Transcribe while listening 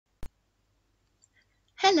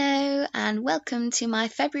Hello and welcome to my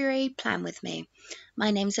February plan with me.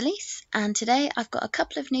 My name's Elise and today I've got a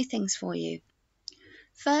couple of new things for you.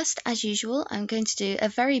 First, as usual, I'm going to do a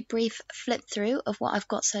very brief flip through of what I've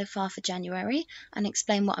got so far for January and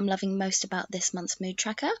explain what I'm loving most about this month's mood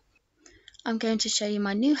tracker. I'm going to show you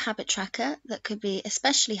my new habit tracker that could be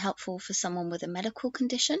especially helpful for someone with a medical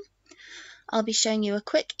condition. I'll be showing you a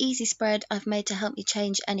quick, easy spread I've made to help me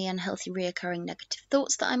change any unhealthy reoccurring negative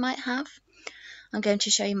thoughts that I might have. I'm going to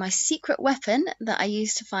show you my secret weapon that I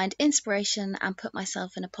use to find inspiration and put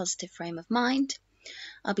myself in a positive frame of mind.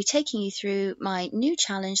 I'll be taking you through my new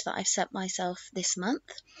challenge that I've set myself this month.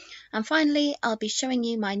 And finally, I'll be showing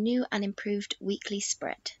you my new and improved weekly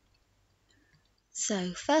spread.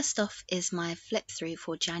 So first off is my flip through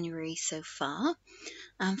for January so far.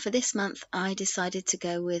 And for this month, I decided to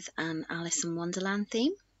go with an Alice in Wonderland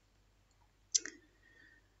theme.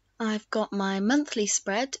 I've got my monthly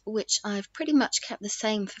spread, which I've pretty much kept the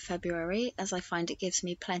same for February, as I find it gives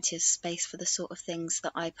me plenty of space for the sort of things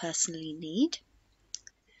that I personally need.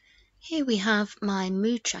 Here we have my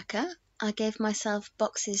mood tracker. I gave myself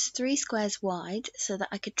boxes 3 squares wide so that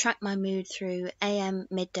I could track my mood through AM,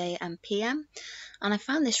 midday and PM, and I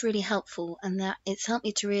found this really helpful and that it's helped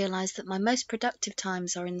me to realise that my most productive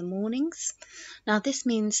times are in the mornings. Now this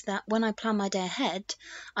means that when I plan my day ahead,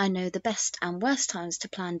 I know the best and worst times to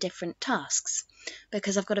plan different tasks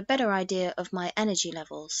because I've got a better idea of my energy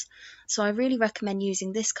levels. So I really recommend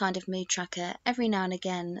using this kind of mood tracker every now and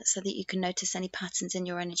again so that you can notice any patterns in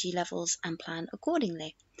your energy levels and plan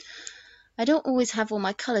accordingly. I don't always have all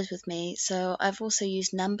my colours with me, so I've also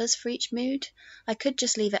used numbers for each mood. I could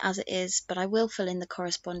just leave it as it is, but I will fill in the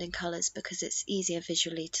corresponding colours because it's easier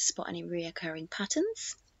visually to spot any reoccurring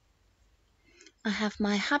patterns. I have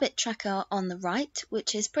my habit tracker on the right,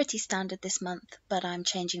 which is pretty standard this month, but I'm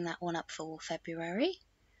changing that one up for February.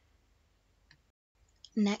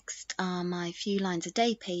 Next are my few lines a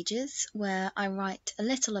day pages, where I write a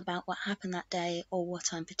little about what happened that day or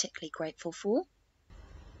what I'm particularly grateful for.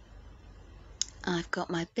 I've got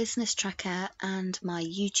my business tracker and my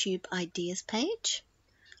YouTube ideas page.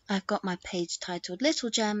 I've got my page titled Little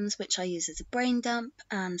Gems, which I use as a brain dump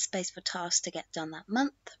and space for tasks to get done that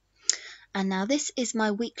month. And now this is my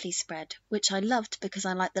weekly spread, which I loved because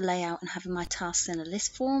I like the layout and having my tasks in a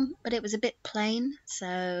list form, but it was a bit plain,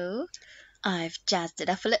 so I've jazzed it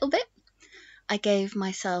up a little bit. I gave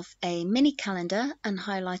myself a mini calendar and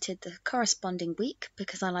highlighted the corresponding week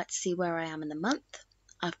because I like to see where I am in the month.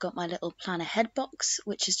 I've got my little plan ahead box,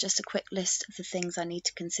 which is just a quick list of the things I need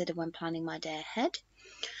to consider when planning my day ahead.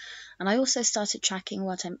 And I also started tracking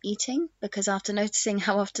what I'm eating because after noticing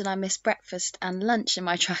how often I miss breakfast and lunch in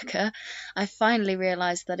my tracker, I finally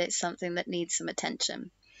realised that it's something that needs some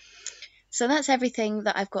attention. So that's everything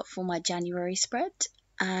that I've got for my January spread.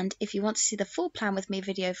 And if you want to see the full plan with me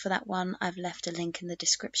video for that one, I've left a link in the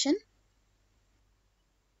description.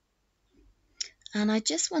 And I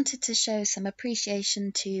just wanted to show some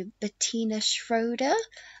appreciation to Bettina Schroeder.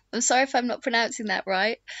 I'm sorry if I'm not pronouncing that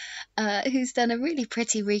right, who's done a really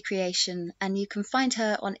pretty recreation, and you can find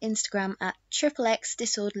her on Instagram at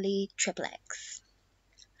XXXdisorderlyXXX.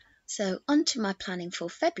 So on to my planning for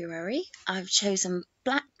February. I've chosen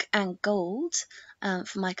black and gold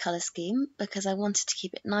for my colour scheme because I wanted to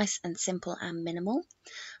keep it nice and simple and minimal.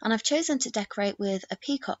 And I've chosen to decorate with a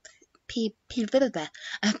peacock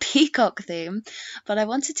theme, but I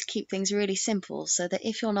wanted to keep things really simple so that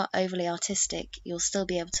if you're not overly artistic, you'll still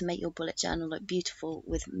be able to make your bullet journal look beautiful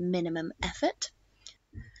with minimum effort.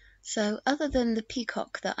 So other than the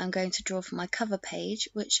peacock that I'm going to draw for my cover page,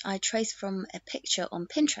 which I traced from a picture on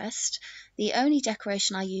Pinterest, the only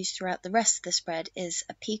decoration I use throughout the rest of the spread is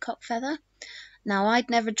a peacock feather. Now, I'd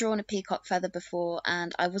never drawn a peacock feather before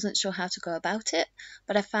and I wasn't sure how to go about it,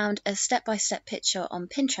 but I found a step-by-step picture on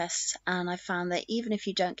Pinterest, and I found that even if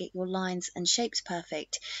you don't get your lines and shapes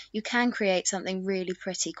perfect, you can create something really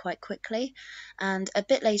pretty quite quickly. And a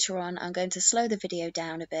bit later on, I'm going to slow the video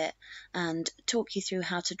down a bit and talk you through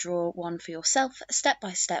how to draw one for yourself step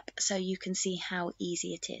by step so you can see how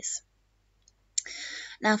easy it is.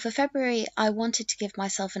 Now for February, I wanted to give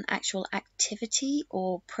myself an actual activity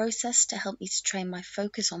or process to help me to train my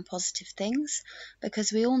focus on positive things,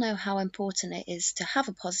 because we all know how important it is to have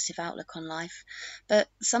a positive outlook on life, but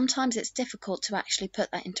sometimes it's difficult to actually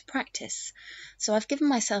put that into practice. So I've given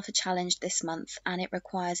myself a challenge this month, and it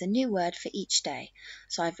requires a new word for each day.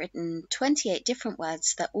 So I've written 28 different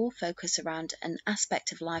words that all focus around an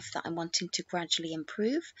aspect of life that I'm wanting to gradually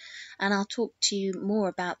improve, and I'll talk to you more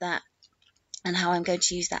about that and how I'm going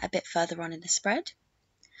to use that a bit further on in the spread.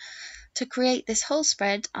 To create this whole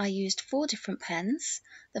spread, I used 4 different pens.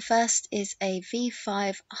 The first is a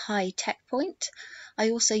V5 hi-techpoint.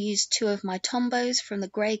 I also used 2 of my tombows from the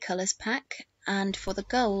grey colours pack, and for the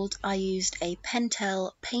gold I used a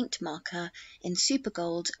Pentel paint marker in super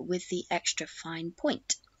gold with the extra fine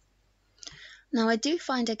point. Now I do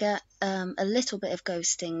find I get a little bit of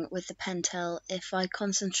ghosting with the Pentel if I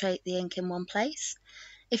concentrate the ink in one place.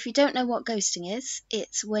 If you don't know what ghosting is,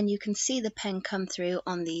 it's when you can see the pen come through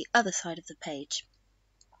on the other side of the page.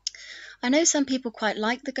 I know some people quite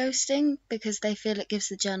like the ghosting because they feel it gives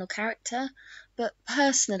the journal character, but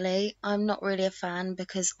personally I'm not really a fan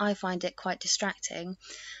because I find it quite distracting.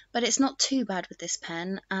 But it's not too bad with this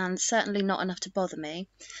pen, and certainly not enough to bother me,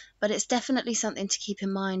 but it's definitely something to keep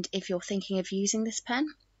in mind if you're thinking of using this pen.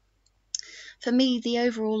 For me, the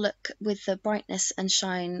overall look with the brightness and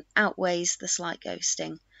shine outweighs the slight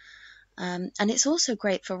ghosting. And it's also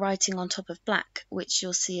great for writing on top of black, which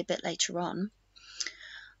you'll see a bit later on.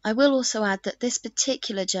 I will also add that this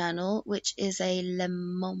particular journal, which is a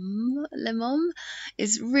lemome,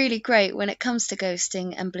 is really great when it comes to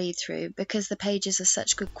ghosting and bleed through because the pages are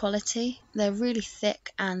such good quality. They're really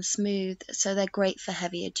thick and smooth, so they're great for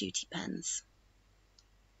heavier duty pens.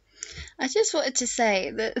 I just wanted to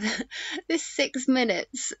say that this 6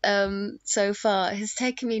 minutes so far has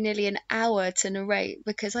taken me nearly an hour to narrate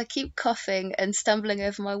because I keep coughing and stumbling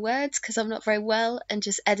over my words because I'm not very well and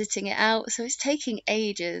just editing it out, so it's taking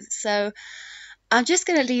ages. So I'm just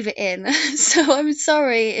going to leave it in. So I'm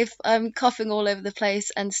sorry if I'm coughing all over the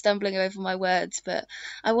place and stumbling over my words, but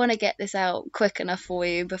I want to get this out quick enough for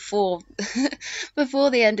you before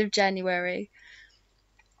before the end of January.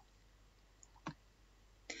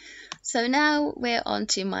 So now we're on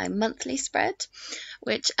to my monthly spread,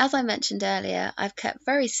 which, as I mentioned earlier, I've kept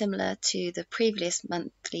very similar to the previous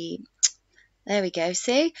monthly,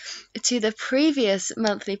 to the previous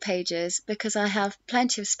monthly pages because I have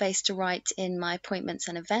plenty of space to write in my appointments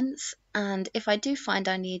and events, and if I do find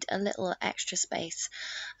I need a little extra space,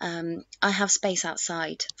 I have space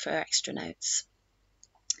outside for extra notes.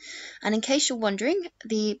 And in case you're wondering,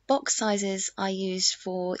 the box sizes I used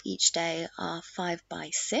for each day are 5 by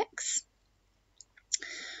 6.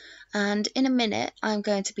 And in a minute, I'm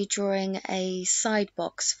going to be drawing a side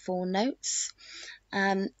box for notes.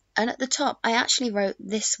 And at the top, I actually wrote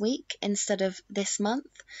this week instead of this month,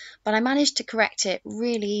 but I managed to correct it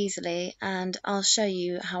really easily, and I'll show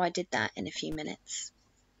you how I did that in a few minutes.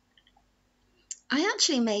 I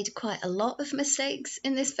actually made quite a lot of mistakes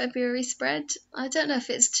in this February spread. I don't know if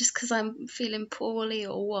it's just because I'm feeling poorly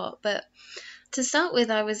or what, but to start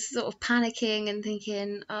with, I was sort of panicking and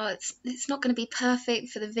thinking, oh, it's not going to be perfect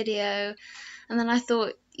for the video. And then I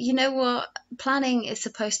thought, you know what? Planning is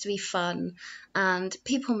supposed to be fun, and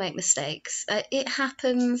people make mistakes. It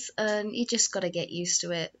happens, and you just got to get used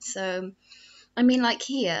to it. So, I mean, like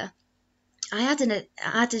here, I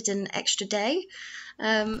added an extra day.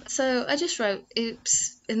 So I just wrote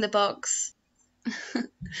oops in the box.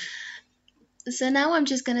 So now I'm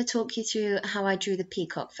just going to talk you through how I drew the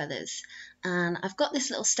peacock feathers. And I've got this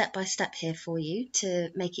little step-by-step here for you to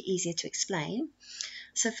make it easier to explain.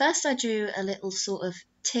 So first I drew a little sort of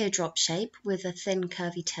teardrop shape with a thin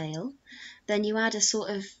curvy tail. Then you add a sort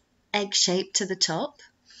of egg shape to the top.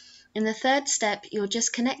 In the third step, you're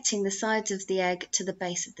just connecting the sides of the egg to the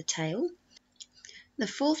base of the tail. The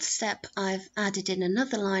fourth step, I've added in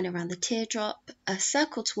another line around the teardrop, a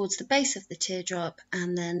circle towards the base of the teardrop,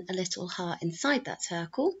 and then a little heart inside that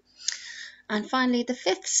circle. And finally, the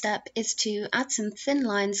fifth step is to add some thin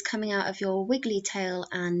lines coming out of your wiggly tail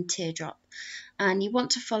and teardrop. And you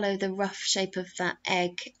want to follow the rough shape of that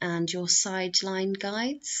egg and your side line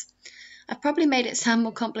guides. I've probably made it sound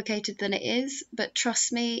more complicated than it is, but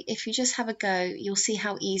trust me, if you just have a go, you'll see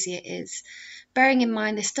how easy it is. Bearing in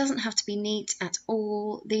mind, this doesn't have to be neat at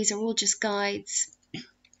all. These are all just guides.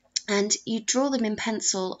 And you draw them in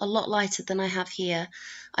pencil a lot lighter than I have here.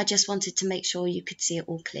 I just wanted to make sure you could see it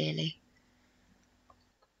all clearly.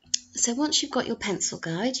 So once you've got your pencil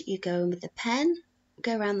guide, you go in with the pen,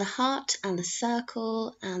 go around the heart and the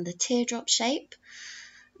circle and the teardrop shape.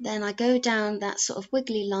 Then I go down that sort of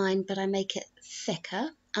wiggly line, but I make it thicker.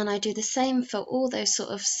 And I do the same for all those sort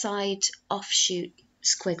of side offshoot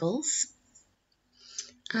squiggles.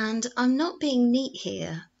 And I'm not being neat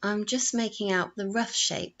here, I'm just making out the rough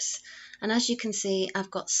shapes. And as you can see, I've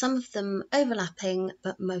got some of them overlapping,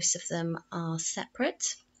 but most of them are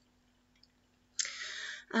separate.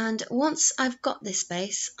 And once I've got this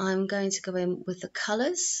base, I'm going to go in with the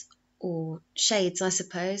colours, or shades I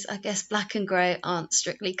suppose. I guess black and grey aren't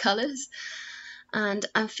strictly colours. And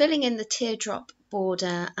I'm filling in the teardrop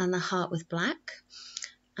border and the heart with black.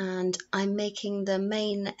 and I'm making the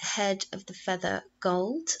main head of the feather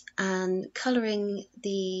gold and colouring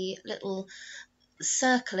the little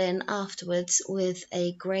circle in afterwards with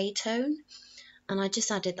a grey tone, and I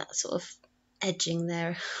just added that sort of edging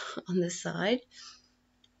there on the side.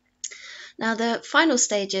 Now the final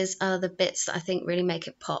stages are the bits that I think really make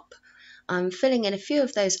it pop. I'm filling in a few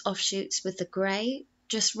of those offshoots with the grey,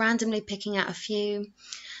 just randomly picking out a few,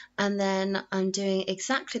 and then I'm doing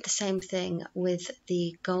exactly the same thing with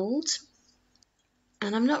the gold.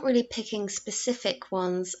 And I'm not really picking specific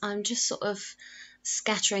ones, I'm just sort of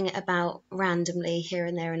scattering it about randomly here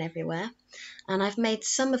and there and everywhere. And I've made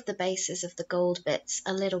some of the bases of the gold bits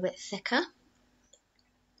a little bit thicker.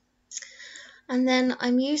 And then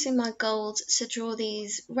I'm using my gold to draw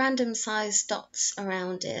these random sized dots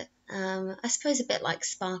around it. I suppose a bit like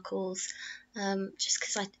sparkles, just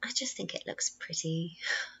because I just think it looks pretty.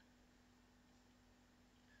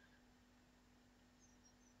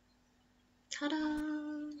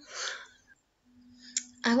 Ta-da!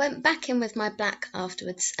 I went back in with my black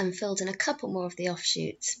afterwards and filled in a couple more of the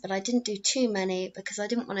offshoots, but I didn't do too many because I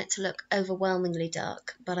didn't want it to look overwhelmingly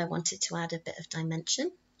dark, but I wanted to add a bit of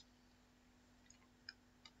dimension.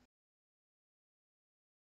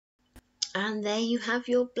 And there you have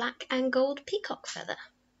your black and gold peacock feather.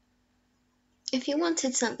 If you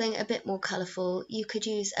wanted something a bit more colourful, you could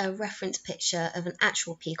use a reference picture of an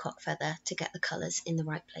actual peacock feather to get the colours in the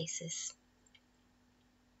right places.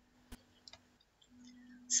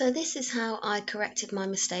 So this is how I corrected my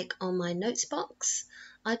mistake on my notes box.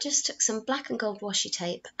 I just took some black and gold washi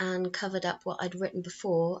tape and covered up what I'd written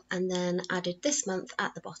before, and then added this month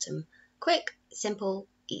at the bottom. Quick, simple,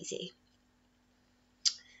 easy.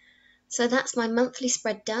 So that's my monthly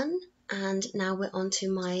spread done, and now we're on to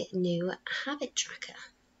my new habit tracker.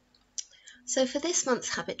 So for this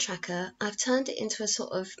month's habit tracker, I've turned it into a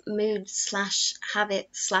sort of mood slash habit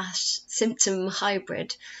slash symptom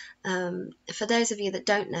hybrid. For those of you that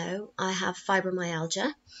don't know, I have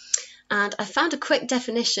fibromyalgia, and I found a quick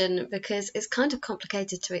definition because it's kind of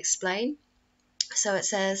complicated to explain. So it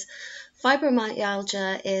says,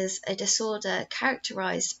 fibromyalgia is a disorder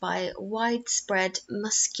characterized by widespread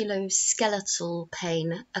musculoskeletal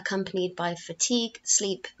pain accompanied by fatigue,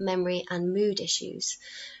 sleep, memory, and mood issues.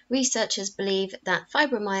 Researchers believe that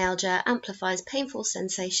fibromyalgia amplifies painful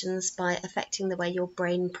sensations by affecting the way your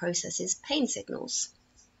brain processes pain signals.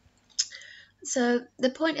 So the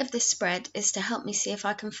point of this spread is to help me see if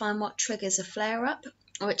I can find what triggers a flare-up,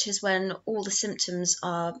 which is when all the symptoms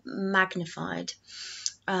are magnified,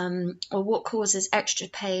 or what causes extra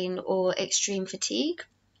pain or extreme fatigue.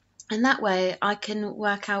 And that way I can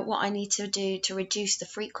work out what I need to do to reduce the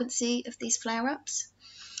frequency of these flare-ups.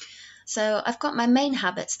 So I've got my main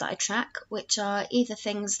habits that I track, which are either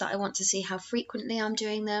things that I want to see how frequently I'm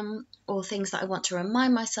doing them, or things that I want to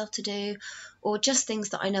remind myself to do, or just things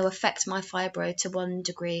that I know affect my fibro to one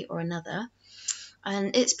degree or another.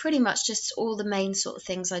 And it's pretty much just all the main sort of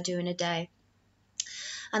things I do in a day.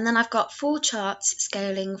 And then I've got 4 charts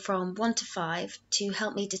scaling from 1 to 5 to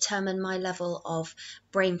help me determine my level of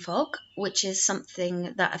brain fog, which is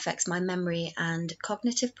something that affects my memory and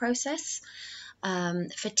cognitive process,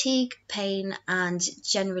 fatigue, pain, and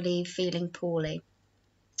generally feeling poorly.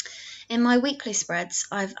 In my weekly spreads,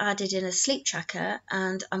 I've added in a sleep tracker,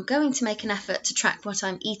 and I'm going to make an effort to track what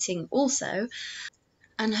I'm eating also,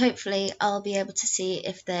 and hopefully I'll be able to see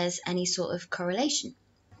if there's any sort of correlation.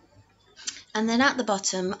 And then at the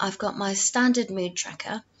bottom, I've got my standard mood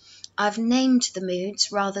tracker. I've named the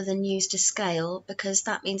moods rather than used a scale, because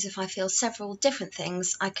that means if I feel several different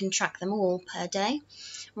things, I can track them all per day,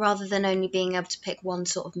 rather than only being able to pick one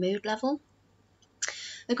sort of mood level.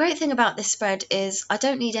 The great thing about this spread is I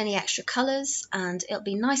don't need any extra colours, and it'll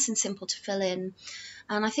be nice and simple to fill in,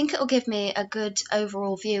 and I think it'll give me a good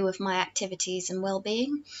overall view of my activities and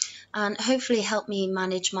well-being, and hopefully help me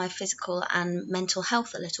manage my physical and mental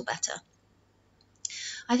health a little better.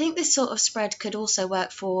 I think this sort of spread could also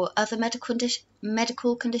work for other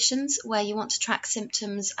medical conditions where you want to track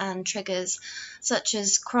symptoms and triggers, such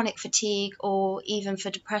as chronic fatigue, or even for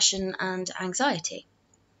depression and anxiety.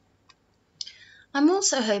 I'm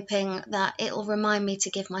also hoping that it'll remind me to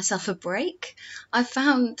give myself a break. I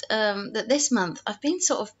found that this month I've been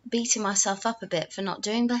sort of beating myself up a bit for not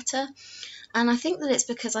doing better. And I think that it's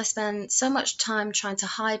because I spend so much time trying to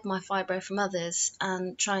hide my fibro from others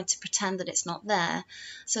and trying to pretend that it's not there,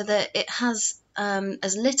 so that it has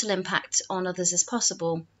as little impact on others as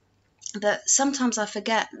possible. But sometimes I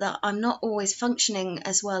forget that I'm not always functioning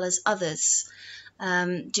as well as others.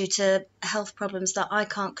 due to health problems that I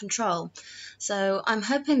can't control. So I'm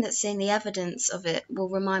hoping that seeing the evidence of it will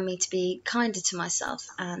remind me to be kinder to myself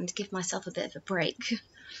and give myself a bit of a break.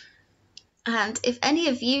 And if any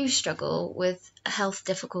of you struggle with health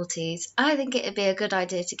difficulties, I think it'd be a good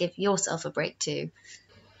idea to give yourself a break too.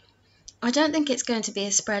 I don't think it's going to be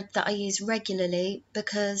a spread that I use regularly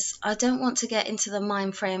because I don't want to get into the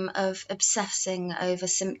mind frame of obsessing over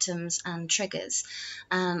symptoms and triggers.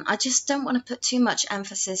 I just don't want to put too much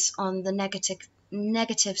emphasis on the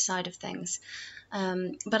negative side of things.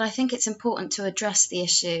 But I think it's important to address the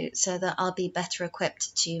issue so that I'll be better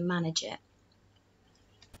equipped to manage it.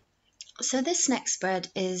 So this next spread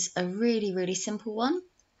is a really, really simple one.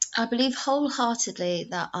 I believe wholeheartedly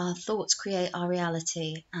that our thoughts create our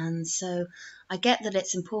reality, and so I get that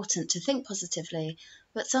it's important to think positively,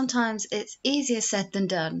 but sometimes it's easier said than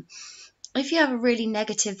done. If you have a really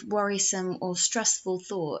negative, worrisome, or stressful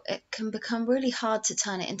thought, it can become really hard to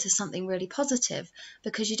turn it into something really positive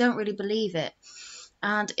because you don't really believe it.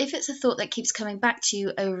 And if it's a thought that keeps coming back to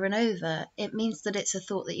you over and over, it means that it's a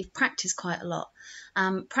thought that you've practiced quite a lot.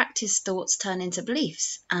 Practiced thoughts turn into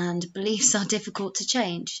beliefs, and beliefs are difficult to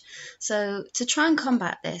change. So to try and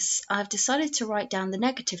combat this, I've decided to write down the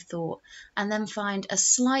negative thought and then find a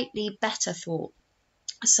slightly better thought.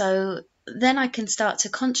 So then I can start to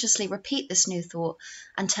consciously repeat this new thought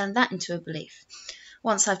and turn that into a belief.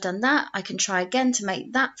 Once I've done that, I can try again to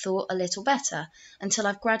make that thought a little better until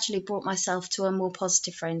I've gradually brought myself to a more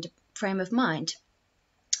positive frame of mind.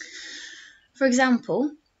 For example,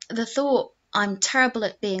 the thought, I'm terrible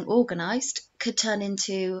at being organised, could turn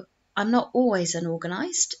into, I'm not always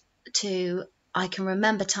unorganised, to, I can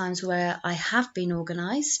remember times where I have been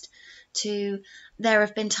organised, to, there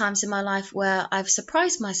have been times in my life where I've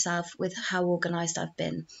surprised myself with how organised I've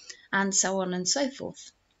been, and so on and so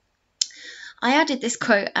forth. I added this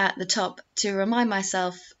quote at the top to remind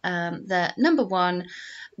myself that number one,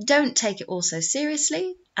 don't take it all so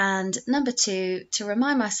seriously, and number two, to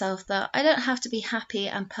remind myself that I don't have to be happy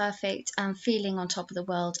and perfect and feeling on top of the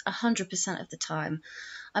world 100% of the time.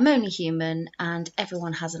 I'm only human and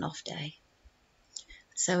everyone has an off day.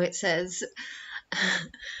 So it says,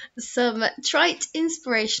 some trite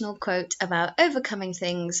inspirational quote about overcoming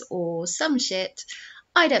things or some shit,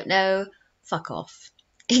 I don't know, fuck off.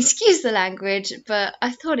 Excuse the language, but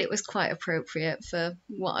I thought it was quite appropriate for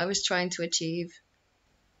what I was trying to achieve.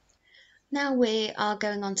 Now we are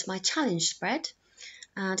going on to my challenge spread,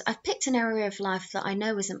 and I've picked an area of life that I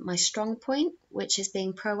know isn't my strong point, which is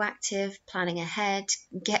being proactive, planning ahead,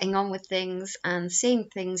 getting on with things, and seeing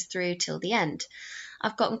things through till the end.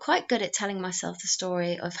 I've gotten quite good at telling myself the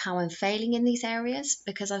story of how I'm failing in these areas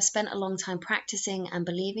because I've spent a long time practicing and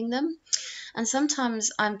believing them. And sometimes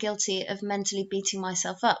I'm guilty of mentally beating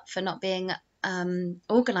myself up for not being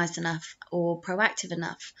organised enough or proactive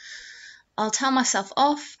enough. I'll tell myself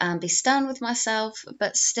off and be stern with myself,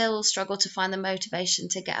 but still struggle to find the motivation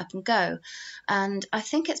to get up and go. And I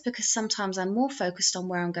think it's because sometimes I'm more focused on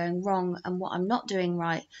where I'm going wrong and what I'm not doing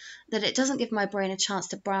right, that it doesn't give my brain a chance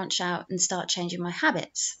to branch out and start changing my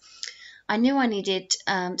habits. I knew I needed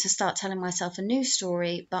to start telling myself a new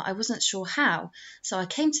story, but I wasn't sure how, so I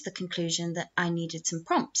came to the conclusion that I needed some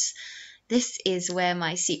prompts. This is where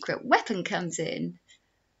my secret weapon comes in.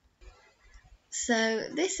 So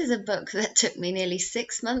this is a book that took me nearly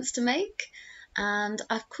 6 months to make, and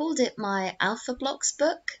I've called it my Alpha Blocks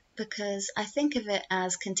book because I think of it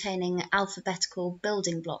as containing alphabetical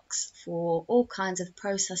building blocks for all kinds of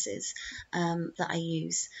processes that I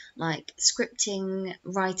use, like scripting,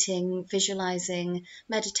 writing, visualizing,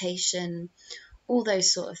 meditation, all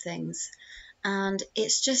those sort of things. And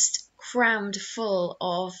it's just crammed full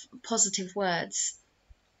of positive words.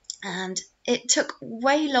 And it took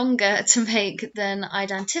way longer to make than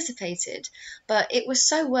I'd anticipated, but it was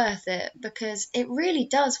so worth it because it really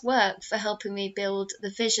does work for helping me build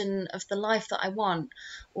the vision of the life that I want,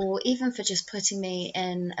 or even for just putting me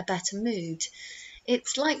in a better mood.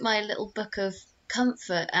 It's like my little book of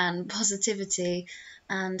comfort and positivity,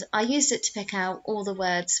 and I used it to pick out all the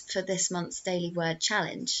words for this month's daily word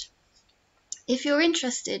challenge. If you're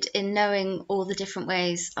interested in knowing all the different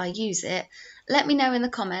ways I use it, let me know in the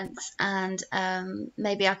comments, and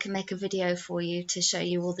maybe I can make a video for you to show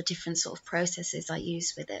you all the different sort of processes I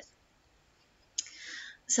use with it.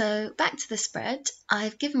 So back to the spread,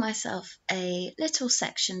 I've given myself a little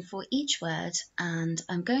section for each word, and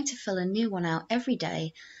I'm going to fill a new one out every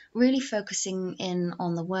day, really focusing in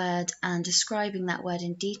on the word and describing that word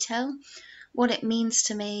in detail, what it means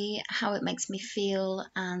to me, how it makes me feel,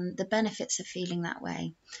 and the benefits of feeling that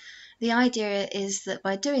way. The idea is that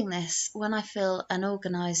by doing this, when I feel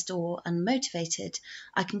unorganized or unmotivated,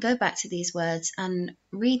 I can go back to these words and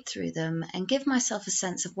read through them and give myself a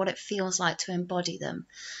sense of what it feels like to embody them.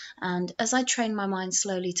 And as I train my mind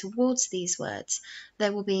slowly towards these words,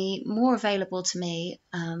 there will be more available to me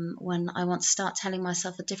when I want to start telling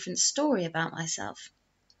myself a different story about myself.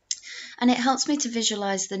 And it helps me to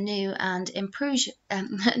visualize the new and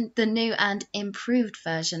improved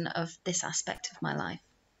version of this aspect of my life.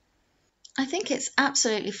 I think it's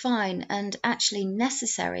absolutely fine and actually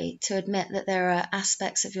necessary to admit that there are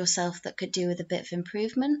aspects of yourself that could do with a bit of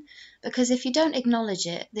improvement, because if you don't acknowledge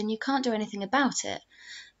it, then you can't do anything about it.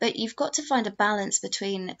 But you've got to find a balance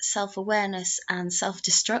between self-awareness and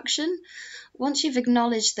self-destruction. Once you've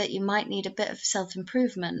acknowledged that you might need a bit of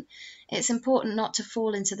self-improvement, it's important not to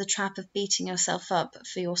fall into the trap of beating yourself up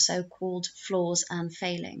for your so-called flaws and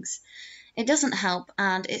failings. It doesn't help,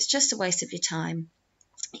 and it's just a waste of your time.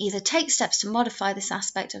 Either take steps to modify this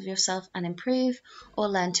aspect of yourself and improve, or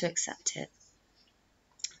learn to accept it.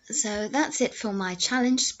 So that's it for my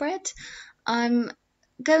challenge spread. I'm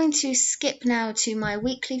going to skip now to my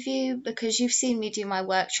weekly view because you've seen me do my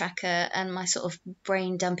work tracker and my sort of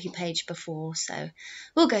brain dumpy page before, so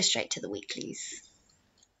we'll go straight to the weeklies.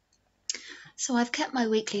 So I've kept my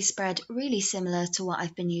weekly spread really similar to what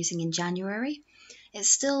I've been using in January. It's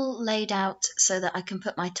still laid out so that I can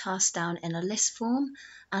put my tasks down in a list form,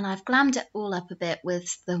 and I've glammed it all up a bit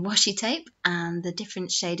with the washi tape and the different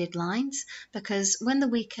shaded lines, because when the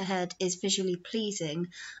week ahead is visually pleasing,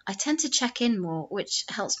 I tend to check in more, which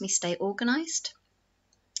helps me stay organised.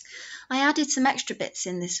 I added some extra bits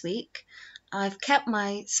in this week. I've kept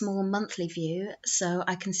my small monthly view so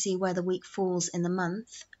I can see where the week falls in the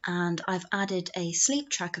month, and I've added a sleep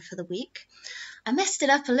tracker for the week. I messed it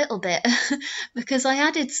up a little bit because I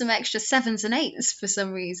added some extra 7s and 8s for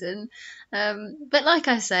some reason. But like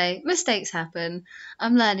I say, mistakes happen.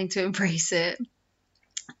 I'm learning to embrace it.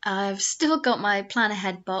 I've still got my plan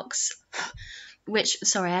ahead box,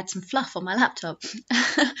 I had some fluff on my laptop,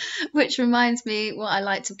 which reminds me what I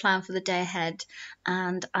like to plan for the day ahead.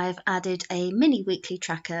 And I've added a mini weekly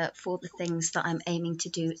tracker for the things that I'm aiming to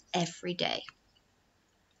do every day.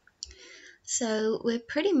 So we're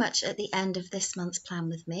pretty much at the end of this month's plan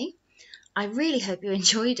with me. I really hope you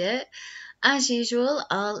enjoyed it. As usual,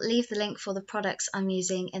 I'll leave the link for the products I'm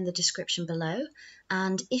using in the description below.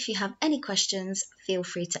 And if you have any questions, feel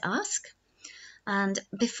free to ask. And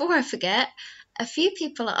before I forget, a few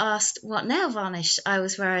people asked what nail varnish I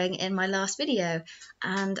was wearing in my last video,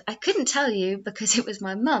 and I couldn't tell you because it was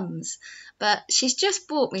my mum's, but she's just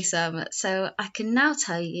bought me some, so I can now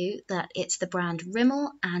tell you that it's the brand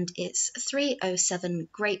Rimmel and it's 307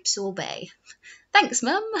 Grape Sorbet. Thanks,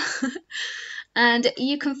 Mum! And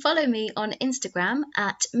you can follow me on Instagram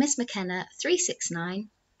at MissMcKenna369.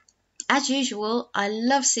 As usual, I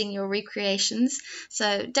love seeing your recreations,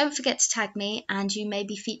 so don't forget to tag me and you may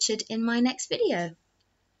be featured in my next video.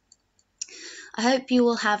 I hope you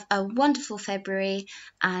will have a wonderful February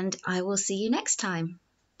and I will see you next time.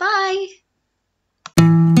 Bye!